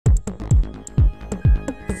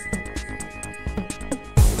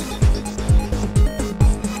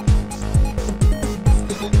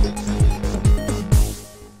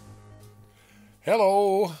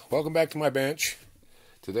Hello, welcome back to my bench.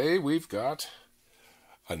 Today we've got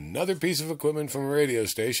another piece of equipment from a radio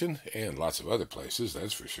station and lots of other places,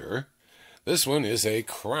 that's for sure. This one is a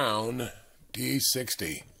Crown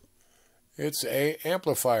D60. It's a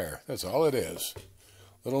amplifier, that's all it is.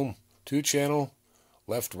 Little 2-channel,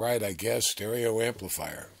 left-right, I guess, stereo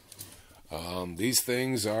amplifier. These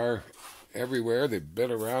things are everywhere. They've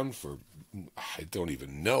been around for I don't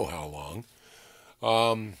even know how long.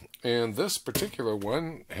 And this particular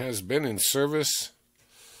one has been in service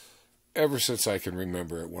ever since I can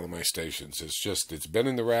remember at one of my stations. It's been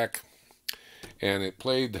in the rack, and it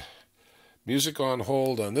played music on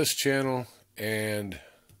hold on this channel, and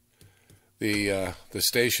the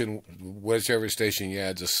station, whichever station you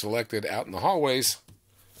had, just selected out in the hallways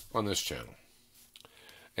on this channel.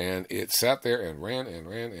 And it sat there and ran and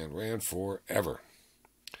ran and ran forever.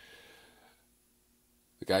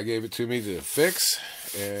 The guy gave it to me to fix,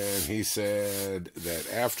 and he said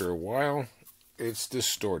that after a while, it's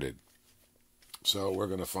distorted. So we're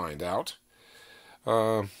going to find out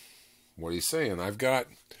what he's saying. I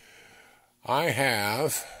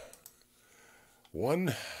have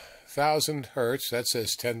 1,000 hertz. That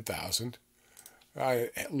says 10,000.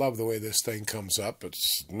 I love the way this thing comes up.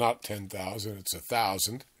 It's not 10,000, it's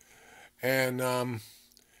 1,000. And on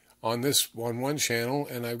one channel,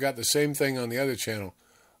 and I've got the same thing on the other channel.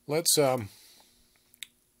 Let's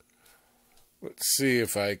see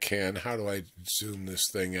if I can. How do I zoom this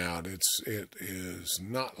thing out? It is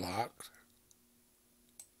not locked.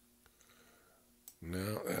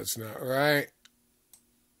 No, that's not right.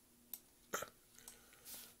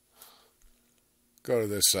 Go to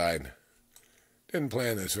this side. Didn't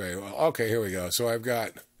plan this very well. Okay, here we go. So I've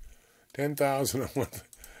got 10,000 on one,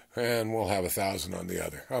 and we'll have 1,000 on the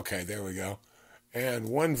other. Okay, there we go. And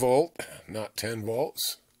 1 volt, not 10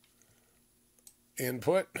 volts.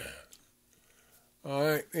 Input. All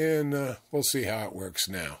right, and we'll see how it works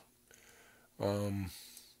now.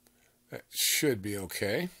 That should be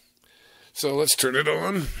okay. So let's turn it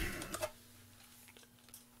on.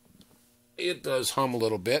 It does hum a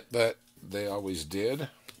little bit, but they always did.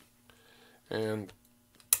 And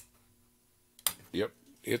yep,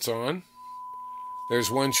 it's on.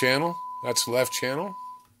 There's one channel. That's the left channel.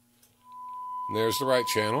 And there's the right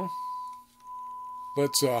channel.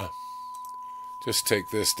 Let's just take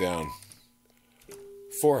this down.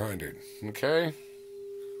 400, okay?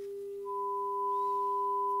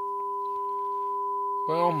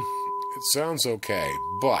 Well, it sounds okay,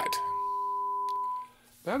 but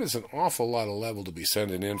that is an awful lot of level to be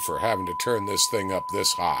sending in for having to turn this thing up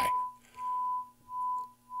this high.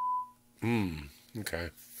 Okay.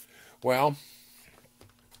 Well,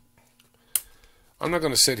 I'm not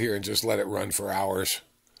going to sit here and just let it run for hours.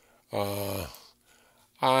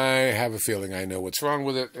 I have a feeling I know what's wrong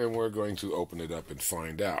with it, and we're going to open it up and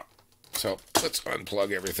find out. So let's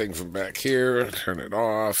unplug everything from back here, turn it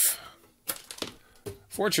off.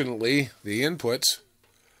 Fortunately, the inputs,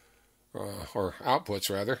 or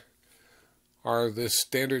outputs rather, are the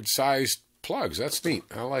standard sized plugs. That's neat.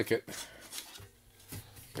 I like it.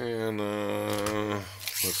 And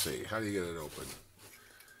let's see, how do you get it open?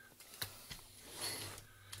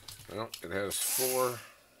 Well, it has four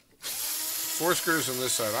screws on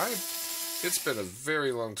this side. It's been a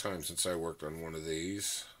very long time since I worked on one of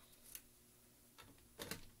these.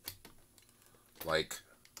 Like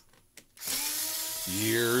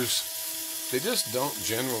years. They just don't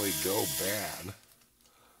generally go bad.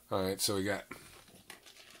 Alright, so we got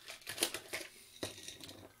a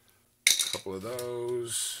couple of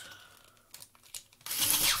those.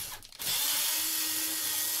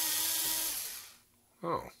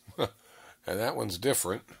 Oh, and that one's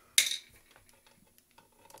different.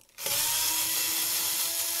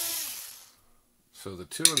 So the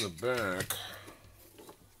two in the back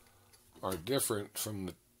are different from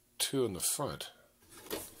the two in the front.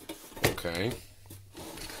 Okay.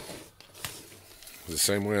 The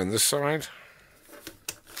same way on this side.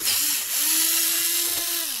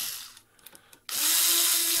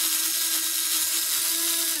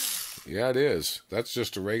 Yeah, it is. That's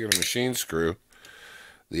just a regular machine screw.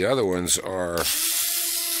 The other ones are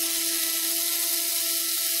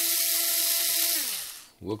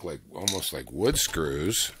look like almost like wood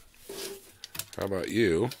screws. How about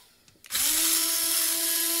you?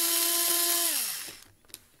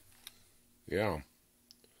 Yeah.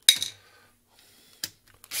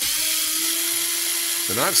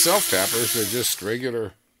 They're not self-tappers, they're just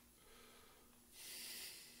regular.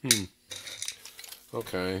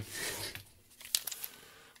 Okay.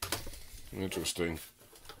 Interesting.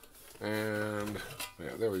 And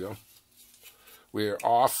yeah, there we go. We are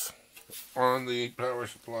off on the power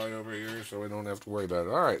supply over here, so I don't have to worry about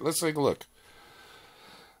it. All right, let's take a look.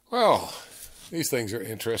 Well, these things are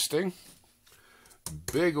interesting.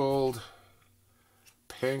 Big old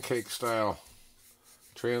pancake-style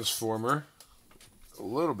transformer. A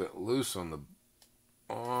little bit loose on the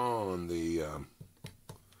on the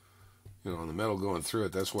metal going through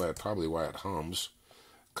it. That's probably why it hums.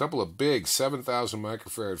 A couple of big 7,000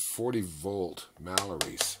 microfarad 40 volt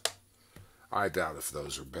Mallories. I doubt if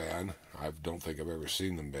those are bad. I don't think I've ever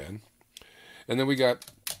seen them bad. And then we got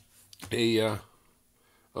a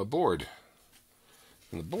board.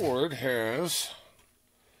 And the board has,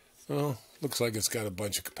 well, looks like it's got a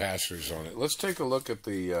bunch of capacitors on it. Let's take a look at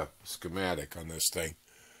the schematic on this thing.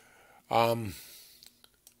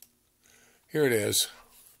 Here it is.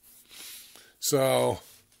 So,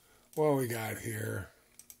 what we got here?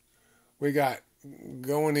 We got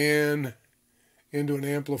going into an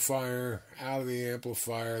amplifier, out of the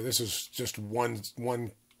amplifier. This is just one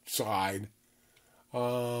side.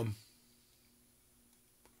 Through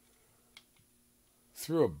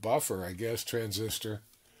a buffer, I guess, transistor.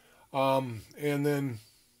 And then,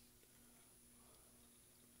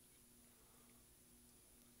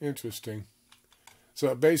 interesting.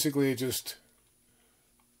 So basically just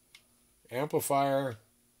amplifier, a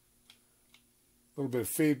little bit of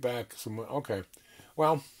feedback. Okay.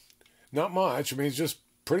 Well, not much. I mean, it's just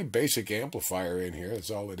pretty basic amplifier in here. That's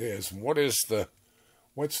all it is. What's the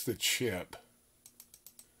chip?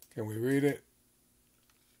 Can we read it?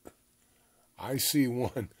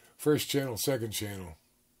 IC1, first channel, second channel.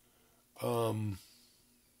 Well,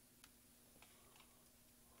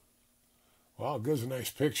 it gives a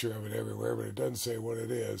nice picture of it everywhere, but it doesn't say what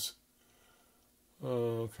it is.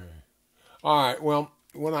 Okay. All right, well,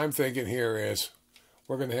 what I'm thinking here is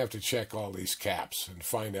we're going to have to check all these caps and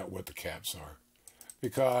find out what the caps are.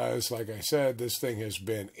 Because, like I said, this thing has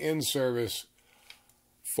been in service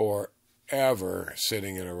forever,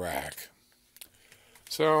 sitting in a rack.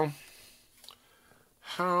 So,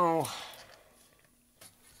 I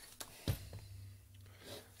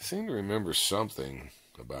seem to remember something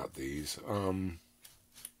about these.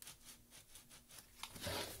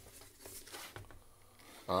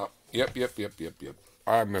 Yep.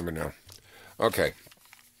 I remember now. Okay.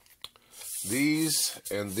 These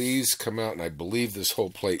and these come out, and I believe this whole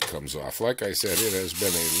plate comes off. Like I said, it has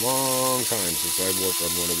been a long time since I've worked on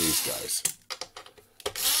one of these guys.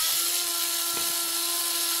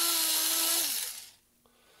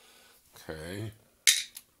 Okay.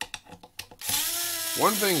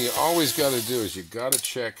 One thing you always got to do is you got to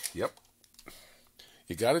check, you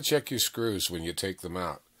got to check your screws when you take them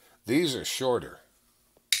out. These are shorter.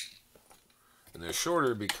 And they're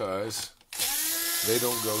shorter because they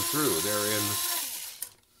don't go through.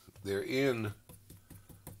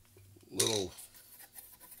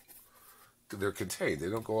 They're contained. They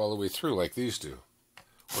don't go all the way through like these do.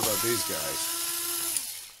 What about these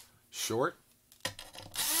guys? Short.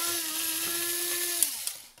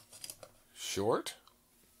 Short.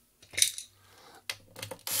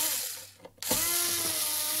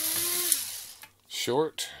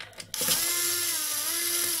 Short.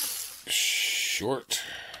 Short.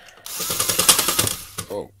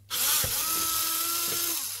 Oh.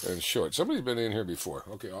 And short. Somebody's been in here before.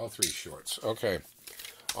 Okay, all three shorts. Okay.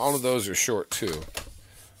 All of those are short too.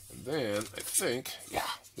 And then I think, yeah,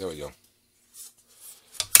 there we go.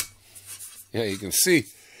 Yeah, you can see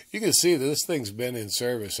this thing's been in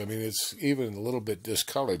service. I mean, it's even a little bit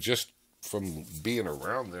discolored just from being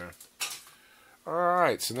around there. All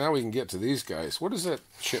right, so now we can get to these guys. What does that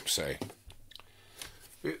chip say?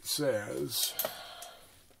 It says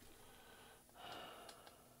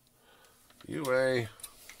UA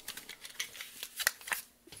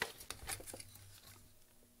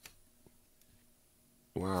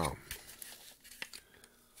wow.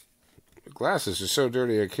 The glasses are so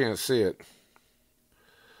dirty I can't see it.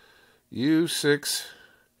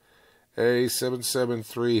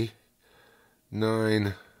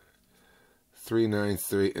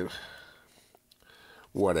 U6A7739393.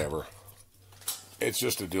 Whatever. It's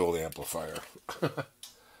just a dual amplifier.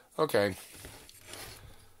 Okay.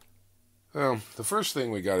 Well, the first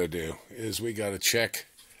thing we got to do is we got to check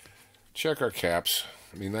our caps.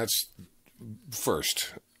 I mean, that's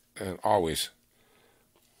first and always.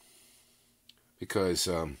 Because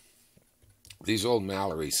these old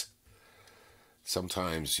Mallories,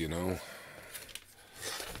 sometimes,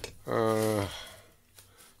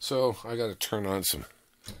 so I got to turn on some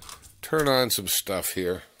stuff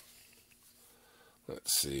here.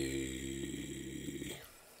 Let's see.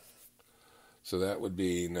 So that would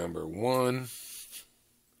be number 1.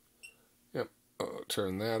 Yep.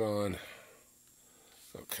 Turn that on.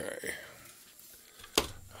 Okay.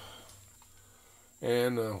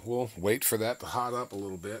 And we'll wait for that to hot up a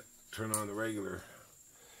little bit. Turn on the regular.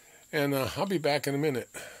 And I'll be back in a minute.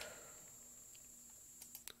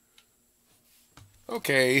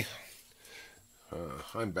 Okay.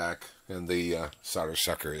 I'm back, and the solder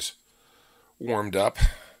sucker is warmed up.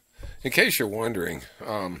 In case you're wondering,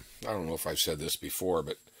 I don't know if I've said this before,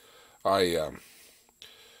 but a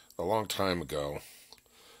long time ago,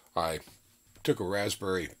 I took a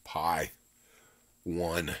Raspberry Pi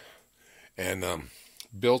 1 and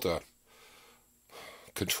built a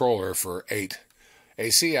controller for 8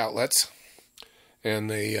 AC outlets, and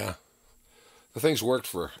the things worked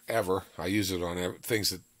forever. I use it on things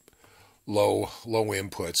that low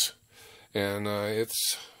inputs, and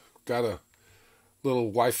it's got a little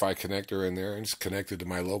Wi-Fi connector in there, and it's connected to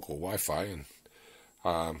my local Wi-Fi, and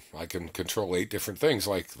I can control 8 different things,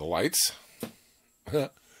 like the lights.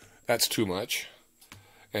 That's too much,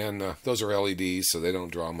 and those are LEDs, so they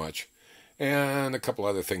don't draw much, and a couple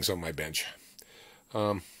other things on my bench.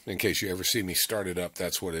 In case you ever see me start it up,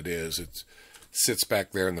 that's what it is. It sits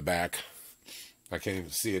back there in the back. I can't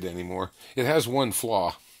even see it anymore. It has one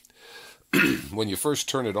flaw. When you first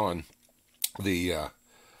turn it on, the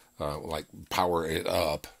like power it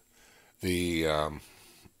up,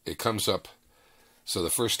 it comes up. So the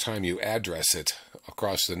first time you address it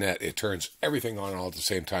across the net, it turns everything on all at the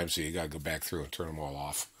same time. So you got to go back through and turn them all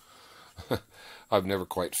off. I've never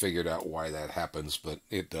quite figured out why that happens, but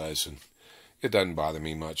it does, and it doesn't bother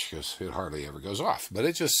me much because it hardly ever goes off. But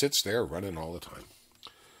it just sits there running all the time.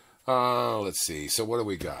 Let's see. So what do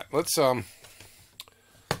we got? Let's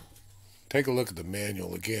take a look at the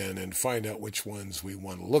manual again and find out which ones we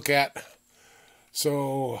want to look at.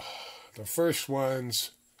 So the first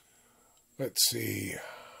ones, let's see.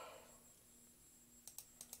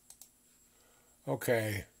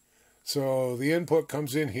 Okay, so the input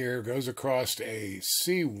comes in here, goes across a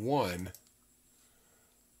C1,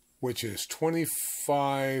 which is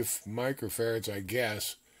 25 microfarads, I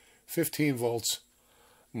guess, 15 volts,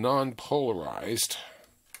 non-polarized,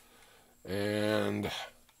 and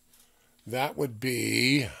that would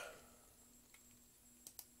be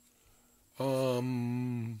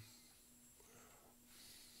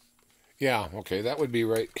yeah, okay, that would be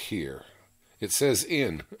right here. It says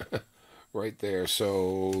in right there,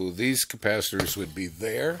 so these capacitors would be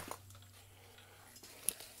there.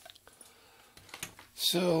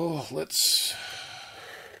 So let's,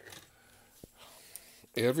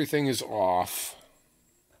 everything is off.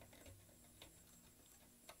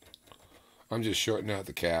 I'm just shorting out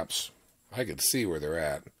the caps. I can see where they're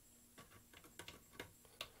at.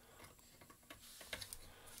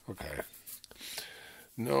 Okay.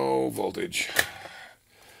 No voltage.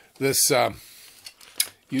 This,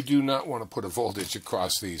 you do not want to put a voltage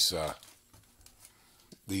across these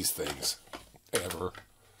things, ever.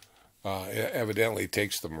 It evidently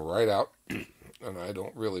takes them right out, and I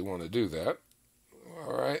don't really want to do that.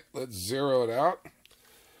 All right, let's zero it out,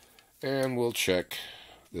 and we'll check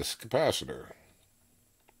this capacitor.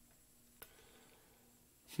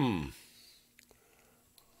 Yeah,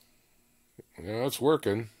 it's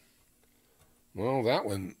working. Well, that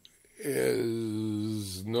one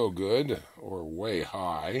is no good, or way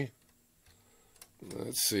high.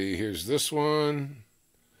 Let's see, here's this one.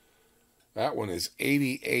 That one is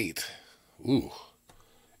 88. Ooh,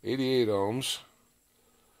 88 ohms.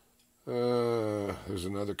 There's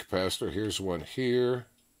another capacitor. Here's one here.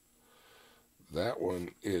 That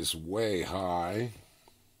one is way high.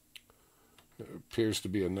 There appears to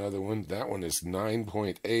be another one. That one is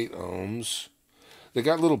 9.8 ohms. They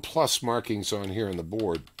got little plus markings on here on the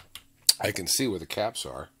board. I can see where the caps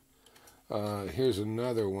are. Here's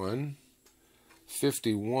another one.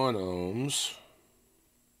 51 ohms.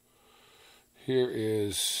 Here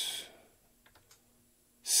is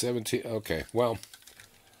 17. Okay, well,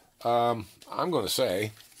 I'm going to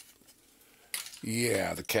say,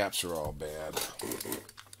 yeah, the caps are all bad.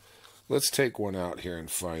 Let's take one out here and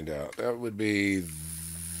find out. That would be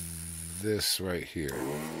this right here.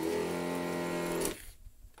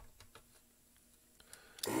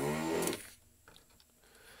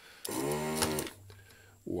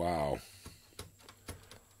 Wow.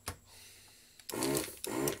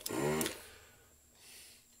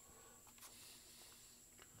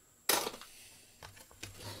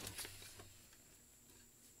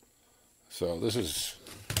 So this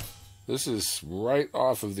is right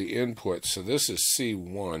off of the input. So this is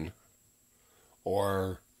C1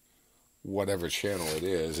 or whatever channel it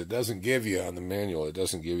is. It doesn't give you on the manual, it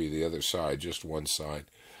doesn't give you the other side, just one side.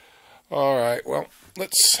 All right, well,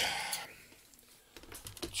 let's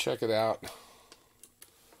check it out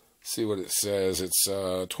See what it says. It's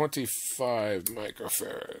 25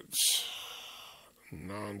 microfarads.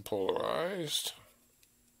 Non-polarized.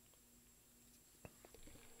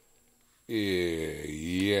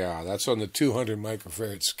 Yeah, that's on the 200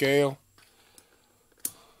 microfarad scale.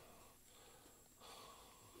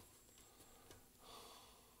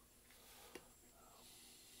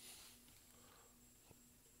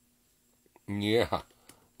 Yeah,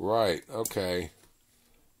 right, okay.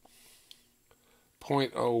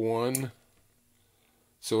 0.01.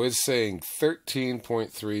 So it's saying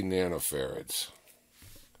 13.3 nanofarads.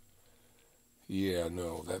 Yeah,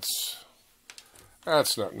 no, that's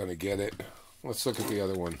not going to get it. Let's look at the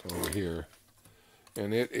other one over here.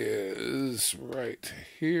 And it is right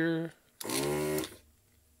here.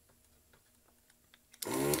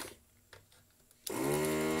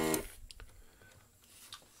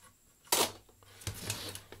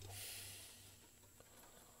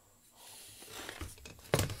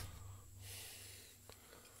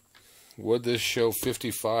 Would this show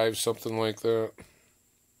 55, something like that,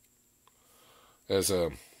 as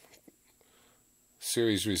a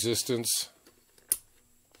series resistance?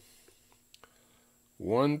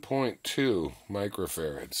 1.2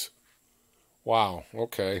 microfarads. Wow,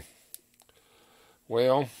 okay.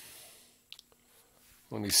 Well,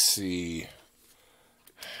 let me see.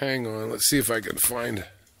 Hang on, let's see if I can find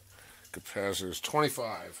capacitors.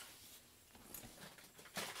 25.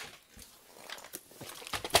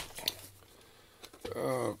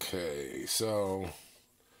 Okay, so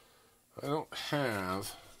I don't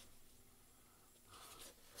have,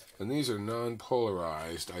 and these are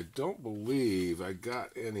non-polarized. I don't believe I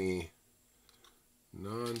got any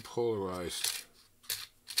non-polarized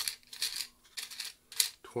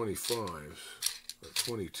 25s or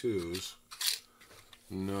 22s.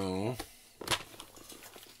 No.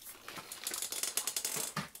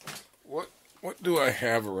 What do I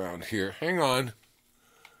have around here? Hang on.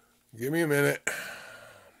 Give me a minute.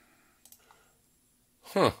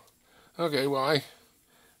 Huh. Okay, well, I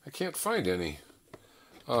can't find any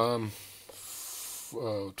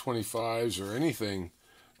 25s or anything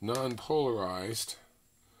non-polarized.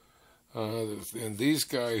 And these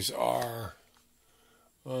guys are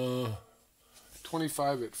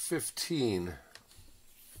 25 at 15.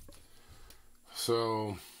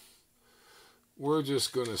 So we're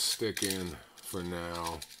just going to stick in for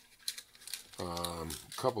now a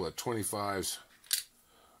couple of 25s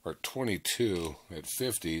or 22 at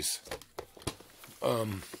 50s.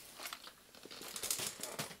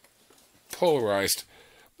 Polarized.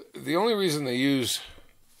 The only reason they use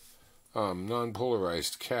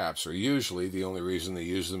non-polarized caps, or usually the only reason they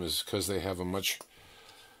use them, is because they have a much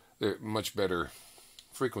better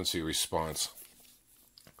frequency response.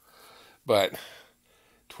 But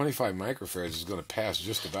 25 microfarads is going to pass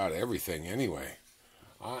just about everything anyway.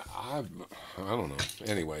 I don't know.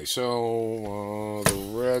 Anyway, so the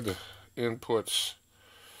red inputs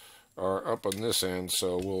are up on this end,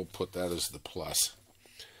 so we'll put that as the plus.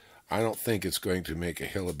 I don't think it's going to make a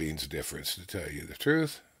hill of beans difference, to tell you the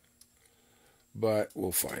truth, but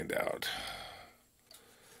we'll find out.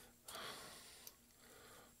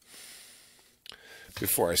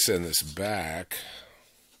 Before I send this back,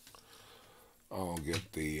 I'll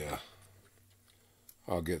get the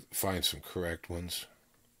find some correct ones.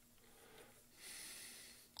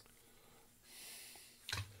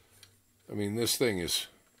 I mean, this thing is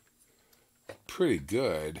pretty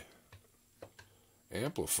good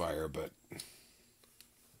amplifier, but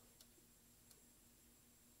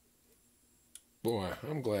boy,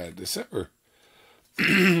 I'm glad. December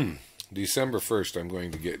 1st, I'm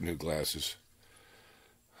going to get new glasses,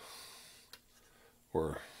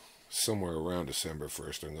 or somewhere around December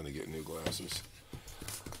 1st, I'm going to get new glasses,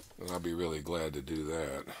 and I'll be really glad to do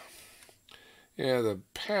that. Yeah, the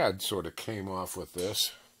pad sort of came off with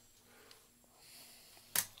this.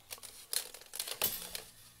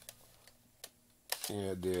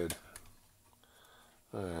 Yeah, it did.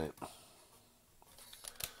 Alright.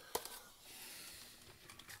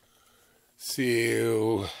 See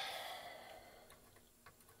you.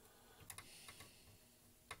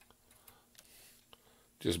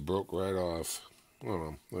 Just broke right off.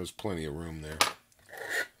 Well, there's plenty of room there.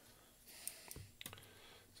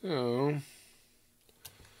 So,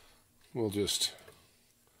 we'll just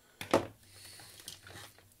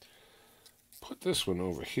put this one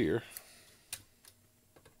over here.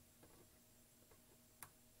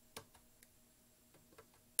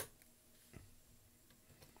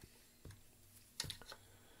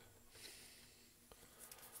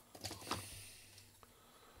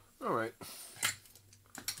 All right.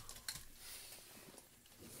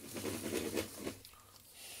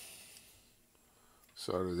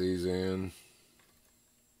 Solder these in.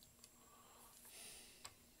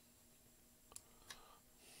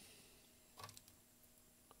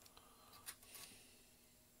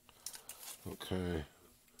 Okay.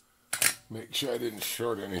 Make sure I didn't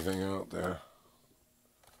short anything out there.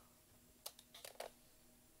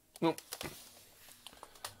 Nope.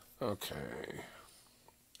 Okay.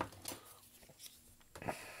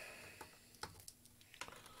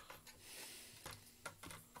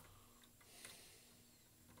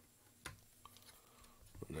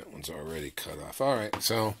 And that one's already cut off. All right,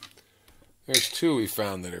 so there's two we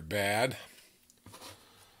found that are bad.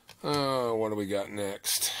 What do we got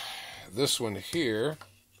next? This one here,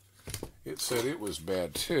 it said it was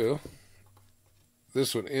bad too.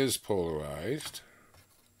 This one is polarized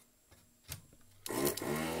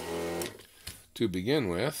to begin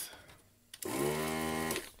with.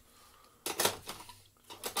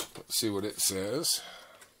 Let's see what it says.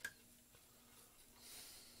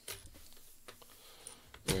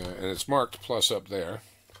 Yeah, and it's marked plus up there.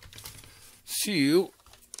 So,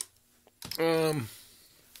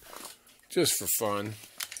 just for fun,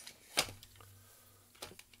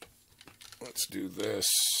 let's do this.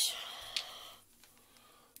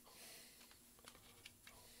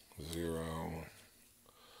 0.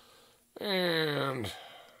 And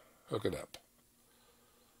hook it up.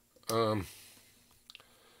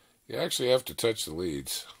 You actually have to touch the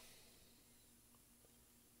leads.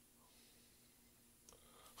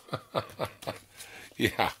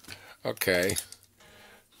 Yeah, okay.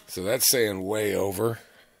 So that's saying way over.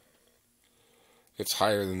 It's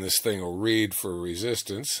higher than this thing will read for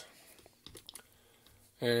resistance.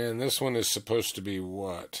 And this one is supposed to be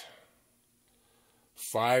what?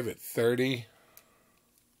 5 at 30.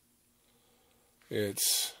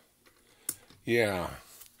 It's, yeah,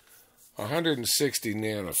 160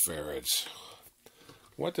 nanofarads.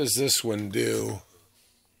 What does this one do?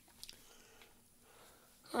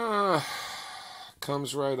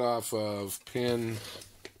 Comes right off of pin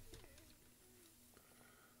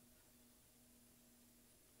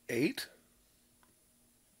 8.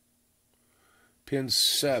 Pin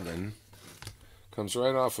 7. Comes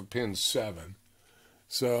right off of pin 7.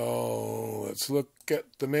 So let's look at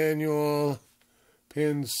the manual.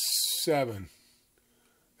 Pin 7.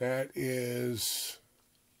 That is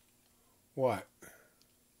what?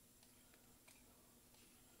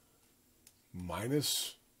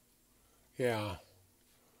 Minus? Yeah.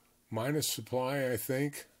 Minus supply, I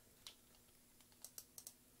think.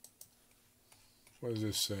 What does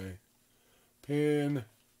this say? Pin.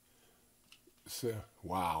 So,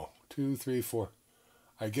 wow. 2, 3, 4.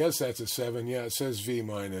 I guess that's a 7. Yeah, it says V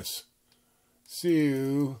minus. See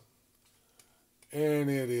you. And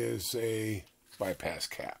it is a bypass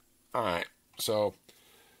cap. All right. So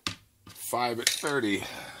 5 at 30.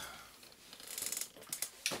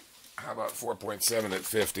 How about 4.7 at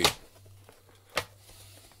 50?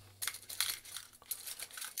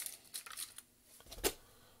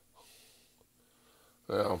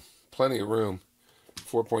 Well, plenty of room.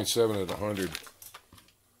 4.7 at 100.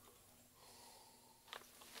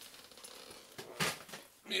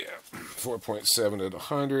 Yeah, 4.7 at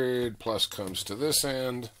 100 plus comes to this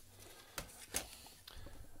end.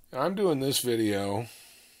 I'm doing this video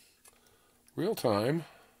real time,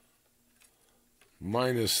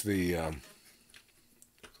 minus the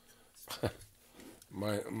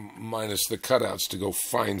minus the cutouts to go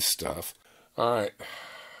find stuff. All right.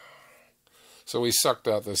 So we sucked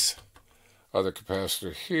out this other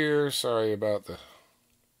capacitor here. Sorry about the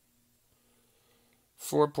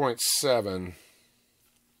 4.7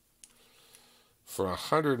 for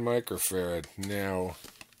 100 microfarad. Now,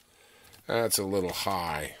 that's a little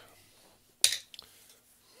high.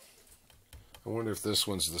 I wonder if this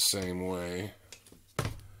one's the same way.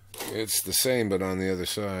 It's the same, but on the other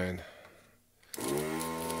side.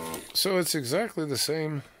 So it's exactly the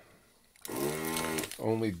same,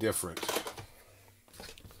 only different.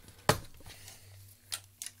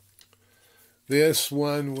 This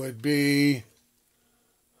one would be,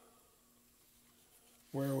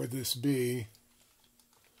 where would this be?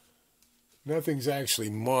 Nothing's actually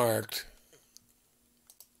marked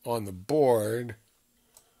on the board,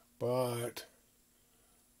 but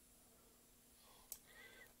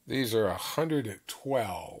these are 100 at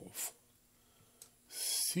 12.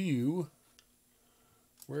 See you.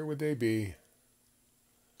 Where would they be?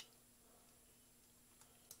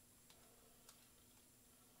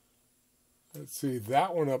 Let's see,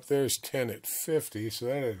 that one up there is 10 at 50, so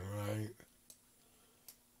that isn't right.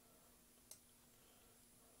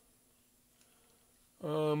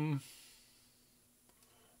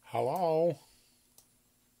 Hello?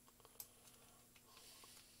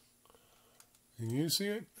 Can you see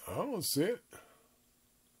it? I don't see it.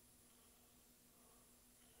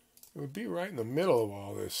 It would be right in the middle of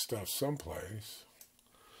all this stuff someplace.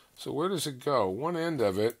 So where does it go? One end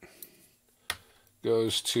of it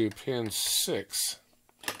goes to pin 6.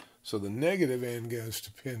 So the negative end goes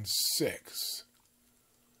to pin 6.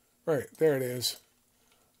 Right, there it is.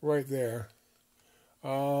 Right there.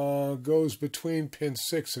 Goes between pin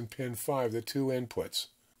 6 and pin 5, the two inputs.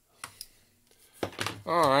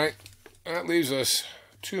 Alright, that leaves us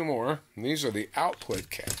two more. And these are the output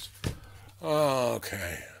caps.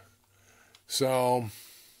 Okay. So,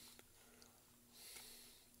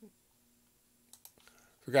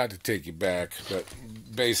 forgot to take you back, but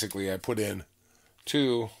basically I put in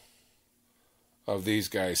two of these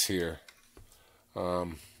guys here.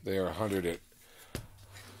 They are 100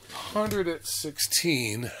 at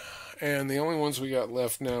 16, and the only ones we got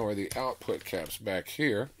left now are the output caps back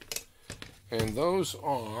here, and those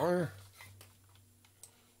are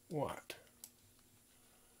what?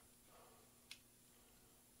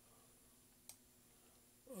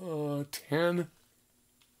 Uh, 10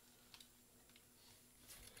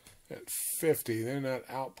 at 50. They're not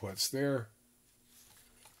outputs. They're,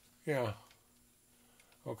 yeah.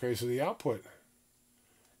 Okay, so the output.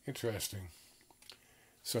 Interesting.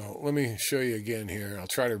 So let me show you again here. I'll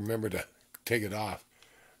try to remember to take it off.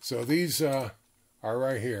 So these are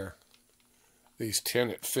right here. These 10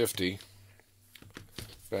 at 50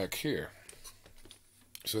 back here.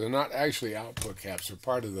 So they're not actually output caps. They're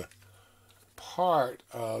part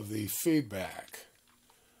of the feedback.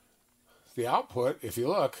 The output, if you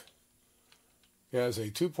look, has a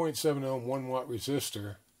 2.7 ohm 1 watt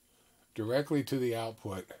resistor directly to the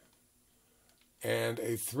output and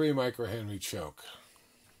a 3 microhenry choke.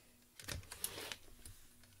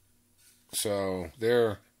 So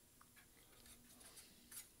they're,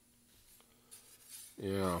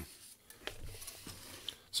 yeah.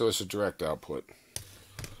 So it's a direct output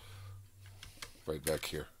right back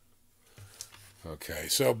here. Okay,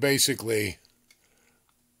 so basically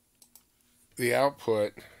the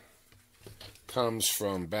output comes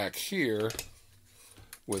from back here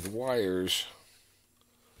with wires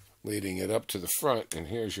leading it up to the front, and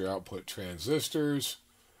here's your output transistors,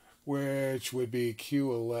 which would be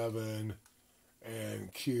Q11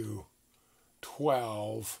 and Q12,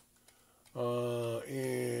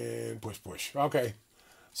 and push. Okay,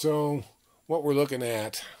 so what we're looking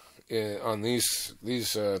at on these 10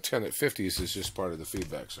 at 50s is just part of the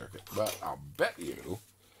feedback circuit. But I'll bet you,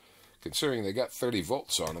 considering they got 30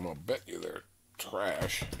 volts on them, I'll bet you they're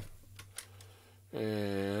trash.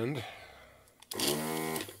 And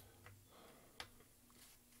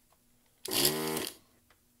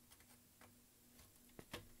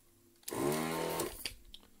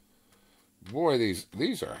boy,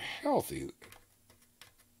 these are healthy.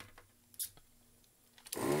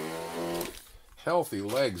 Healthy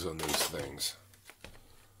legs on these things.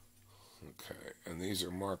 Okay, and these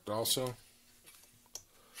are marked also.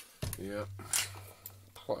 Yep.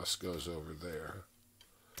 Plus goes over there.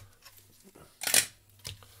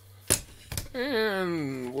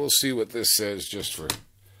 And we'll see what this says just for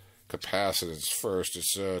capacitance first.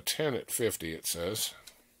 It's 10 at 50, it says.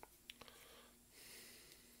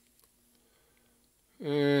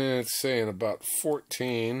 It's saying about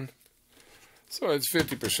 14. So it's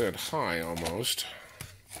 50% high almost.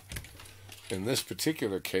 In this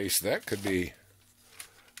particular case, that could be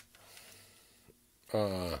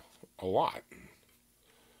a lot.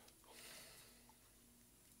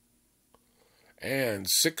 And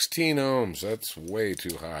 16 ohms, that's way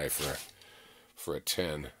too high for a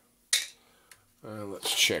 10.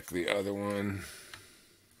 Let's check the other one.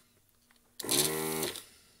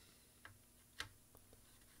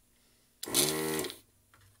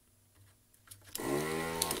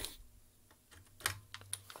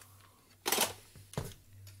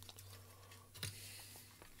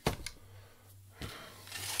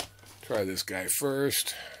 Try this guy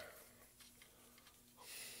first.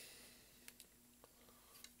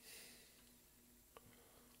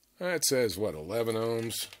 That says, what, 11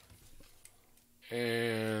 ohms?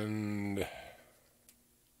 And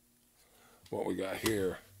what we got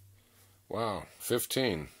here? Wow,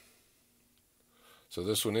 15. So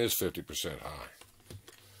this one is 50% high.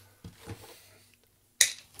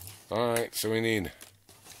 Alright, so we need,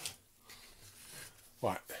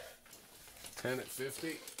 what, 10 at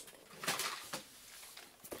 50?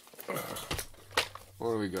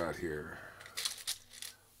 What do we got here?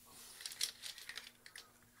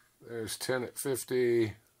 There's 10 at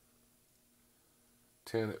 50,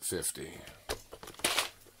 10 at 50.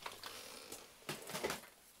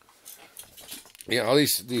 Yeah, all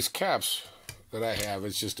these caps that I have.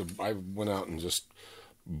 It's just I went out and just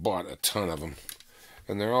bought a ton of them,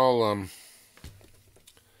 and they're all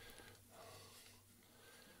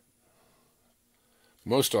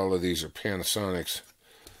most all of these are Panasonics,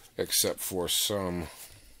 except for some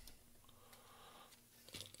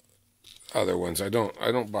other ones. I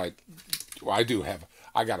don't buy. Well, I do have.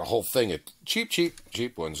 I got a whole thing of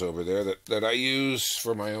cheap ones over there that I use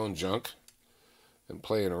for my own junk and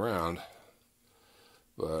playing around.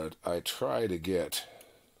 But I try to get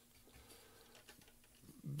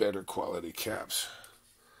better quality caps.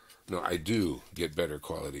 No, I do get better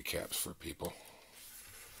quality caps for people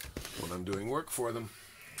when I'm doing work for them.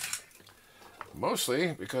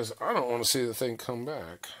 Mostly because I don't want to see the thing come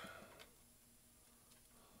back.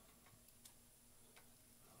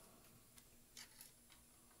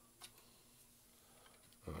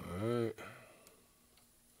 Alright.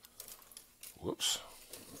 Whoops.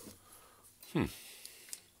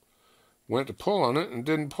 Went to pull on it and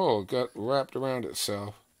didn't pull. It got wrapped around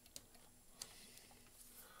itself.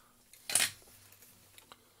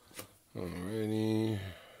 Alrighty.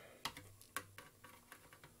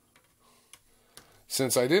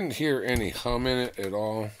 Since I didn't hear any hum in it at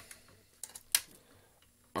all,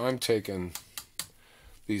 I'm taking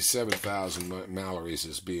these 7,000 Mallories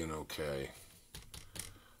as being okay.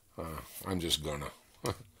 I'm just gonna.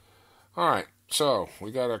 Alright, so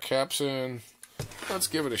we got our caps in. Let's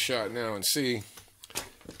give it a shot now and see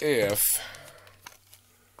if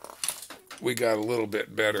we got a little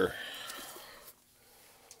bit better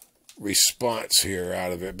response here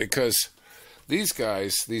out of it, because these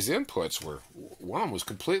guys, these inputs were, one of them was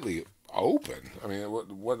completely open. I mean,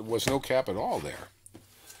 what was no cap at all there.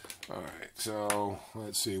 Alright, so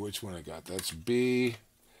let's see which one I got. That's B.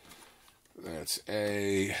 That's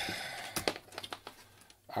A.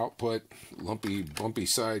 Output, bumpy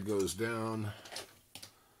side goes down.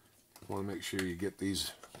 Want to make sure you get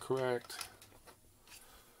these correct.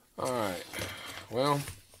 Alright, well,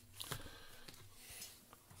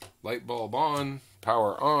 light bulb on,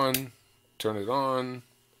 power on, turn it on.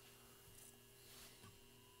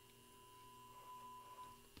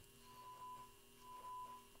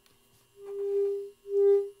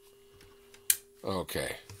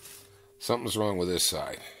 Okay, something's wrong with this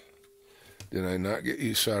side. Did I not get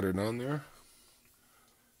you soldered on there?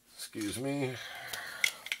 Excuse me.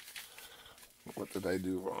 What did I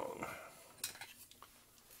do wrong?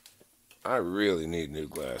 I really need new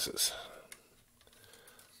glasses.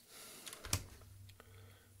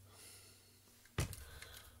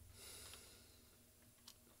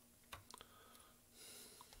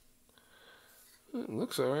 It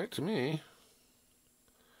looks all right to me.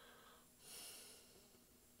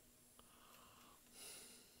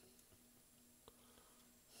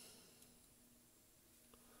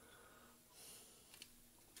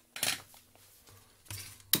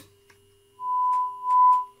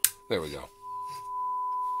 There we go.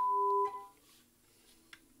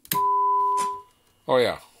 Oh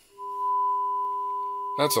yeah.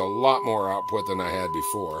 That's a lot more output than I had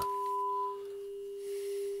before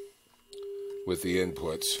with the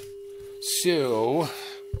inputs. So,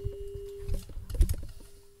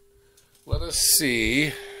 let us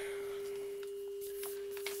see.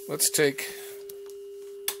 Let's take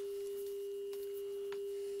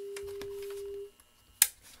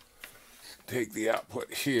the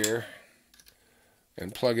output here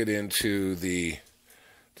and plug it into the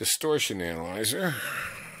distortion analyzer.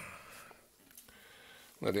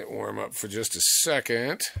 Let it warm up for just a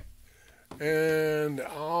second, and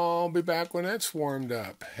I'll be back when that's warmed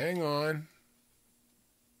up. Hang on.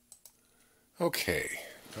 Okay,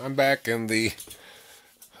 I'm back and the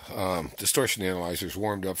distortion analyzer's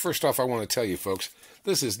warmed up. First off, I want to tell you folks,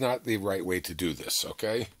 this is not the right way to do this,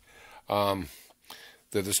 okay?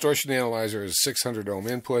 The distortion analyzer is 600 ohm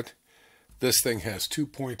input. This thing has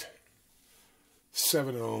 2.7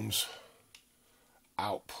 ohms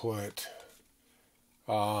output.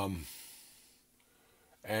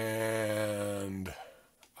 And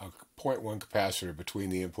a 0.1 capacitor between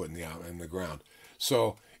the input and the ground.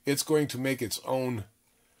 So it's going to make its own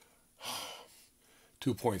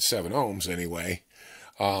 2.7 ohms anyway,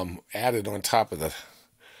 added on top of the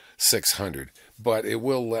 600. But it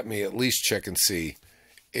will let me at least check and see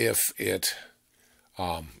if it's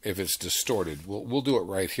distorted. We'll do it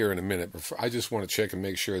right here in a minute. But I just want to check and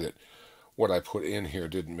make sure that what I put in here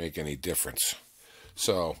didn't make any difference.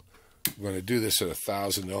 So I'm going to do this at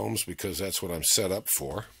 1,000 ohms because that's what I'm set up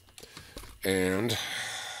for. And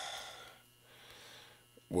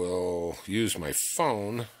we'll use my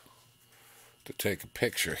phone to take a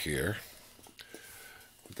picture here.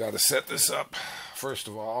 We've got to set this up, first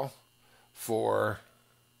of all, for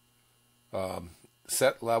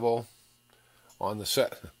set level on the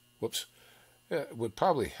set. Whoops. It would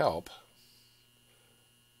probably help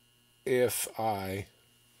if I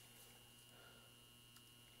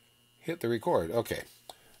hit the record. Okay,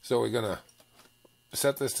 so we're going to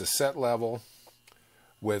set this to set level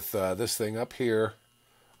with this thing up here.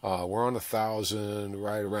 We're on 1,000,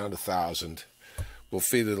 right around 1,000. We'll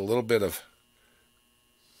feed it a little bit of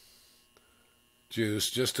juice,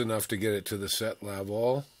 just enough to get it to the set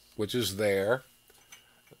level, which is there.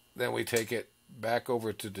 Then we take it back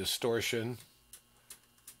over to distortion,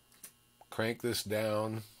 crank this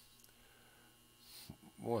down,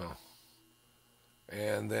 well,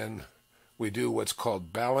 and then we do what's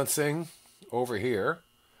called balancing over here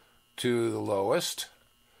to the lowest,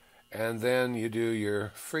 and then you do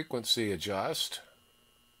your frequency adjust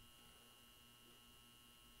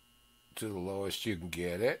to the lowest you can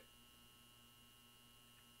get it.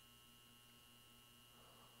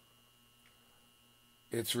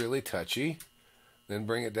 It's really touchy. Then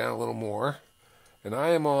bring it down a little more. And I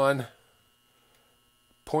am on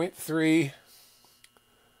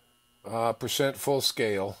 0.3% full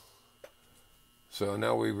scale. So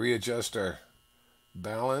now we readjust our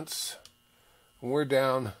balance. We're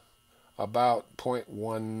down about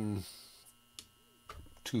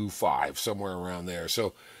 0.125, somewhere around there.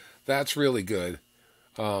 So that's really good.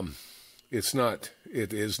 It is not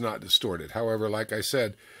distorted. However, like I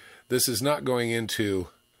said, this is not going into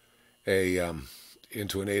an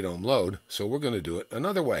 8 ohm load, so we're going to do it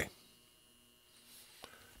another way.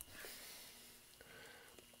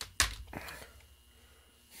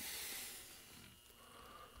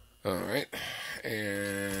 All right,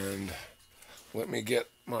 and let me get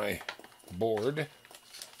my board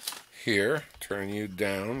here. Turn you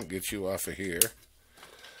down, get you off of here.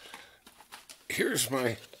 Here's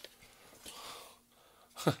my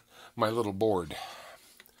my little board.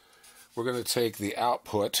 We're going to take the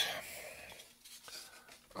output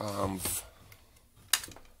of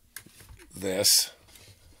this.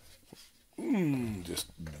 Just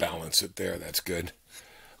balance it there. That's good.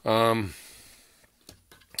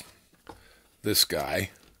 This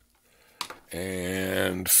guy.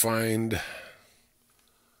 And find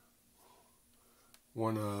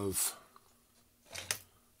one of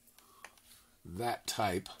that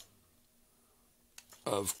type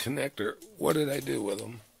of connector. What did I do with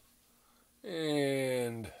them?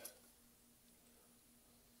 And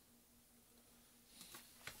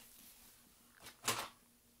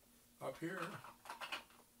up here.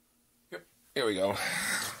 Yep, here we go.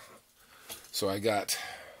 So I got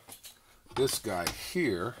this guy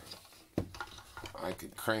here. I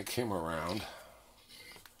could crank him around.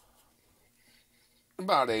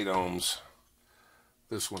 About 8 ohms.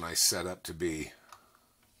 This one I set up to be,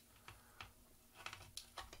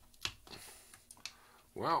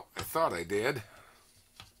 well, I thought I did.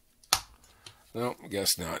 No,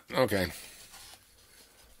 guess not. Okay.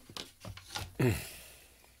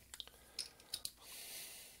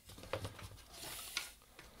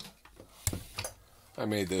 I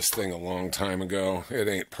made this thing a long time ago. It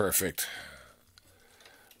ain't perfect.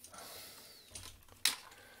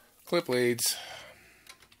 Clip leads.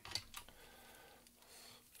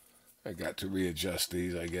 I got to readjust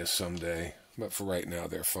these, I guess, someday. But for right now,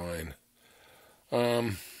 they're fine.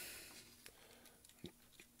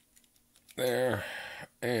 There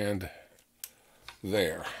and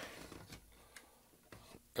there.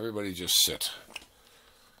 Everybody just sit.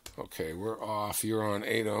 Okay, we're off. You're on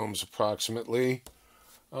 8 ohms approximately.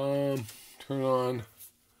 Turn on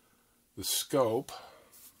the scope.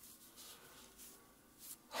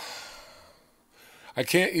 I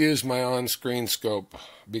can't use my on-screen scope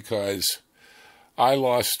because I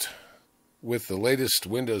lost, with the latest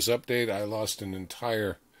Windows update, I lost an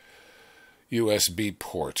entire USB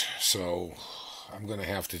port. So I'm going to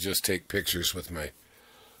have to just take pictures with my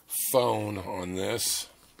phone on this.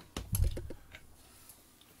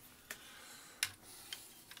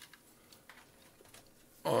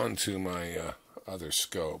 Onto my other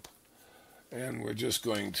scope. And we're just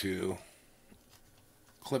going to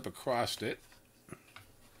clip across it.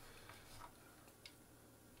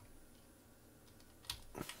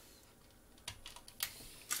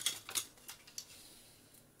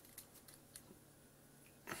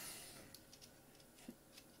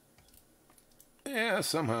 Yeah,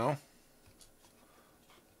 somehow.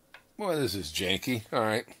 Boy, this is janky. All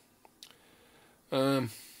right. What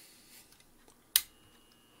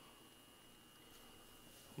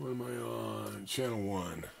am I on? Channel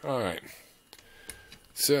 1. All right.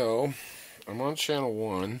 So, I'm on channel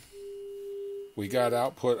 1. We got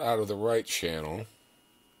output out of the right channel.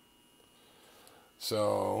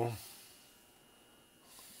 So,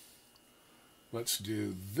 Let's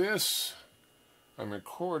do this. I'm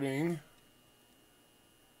recording,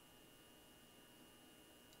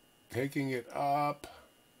 taking it up.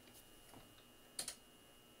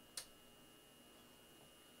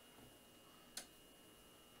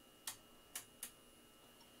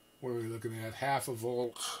 What are we looking at? 0.5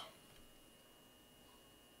 volt.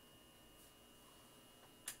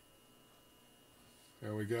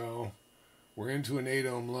 There we go. We're into an 8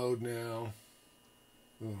 ohm load now.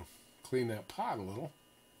 Ooh, clean that pot a little.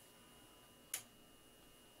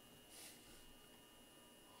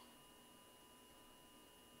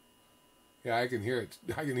 Yeah, I can hear it.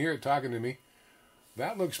 I can hear it talking to me.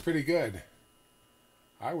 That looks pretty good.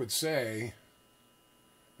 I would say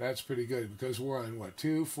that's pretty good because we're on what?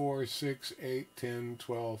 2, 4, 6, 8, 10,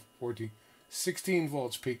 12, 14, 16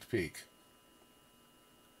 volts peak to peak.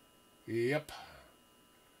 Yep.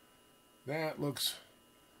 That looks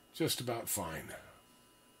just about fine.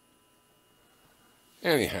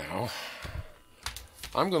 Anyhow,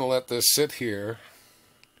 I'm going to let this sit here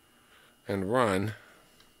and run.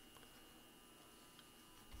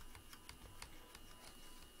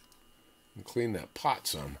 And clean that pot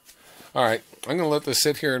some. All right, I'm going to let this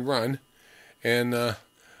sit here and run, and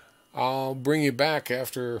I'll bring you back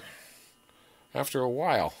after a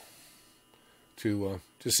while to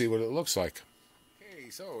see what it looks like. Okay,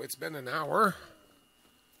 so it's been an hour,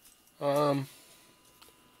 and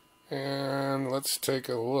let's take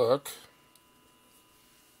a look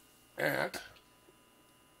at.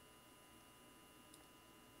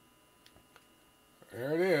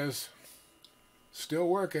 There it is, still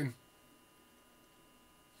working.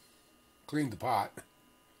 Cleaned the pot.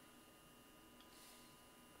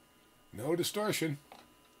 No distortion.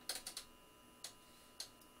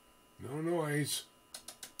 No noise.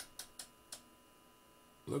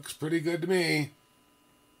 Looks pretty good to me.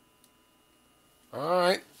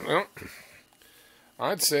 Alright, well,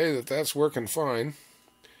 I'd say that that's working fine.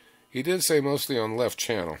 He did say mostly on left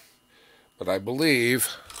channel, but I believe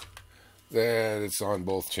that it's on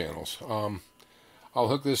both channels. I'll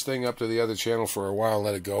hook this thing up to the other channel for a while and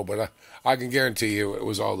let it go, but I can guarantee you it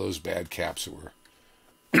was all those bad caps that were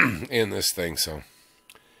in this thing. So,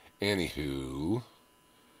 anywho,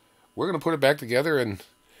 we're going to put it back together and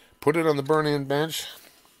put it on the burn-in bench,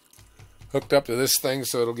 hooked up to this thing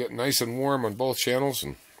so it'll get nice and warm on both channels,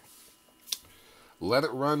 and let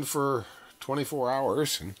it run for 24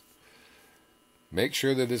 hours and make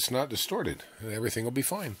sure that it's not distorted, and everything will be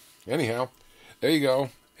fine. Anyhow, there you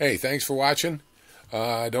go. Hey, thanks for watching.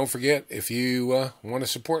 Don't forget, if you want to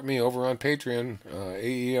support me over on Patreon,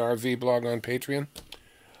 AERV blog on Patreon,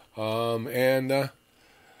 and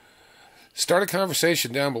start a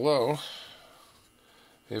conversation down below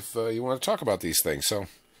if you want to talk about these things. So,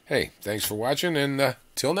 hey, thanks for watching, and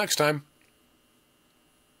till next time.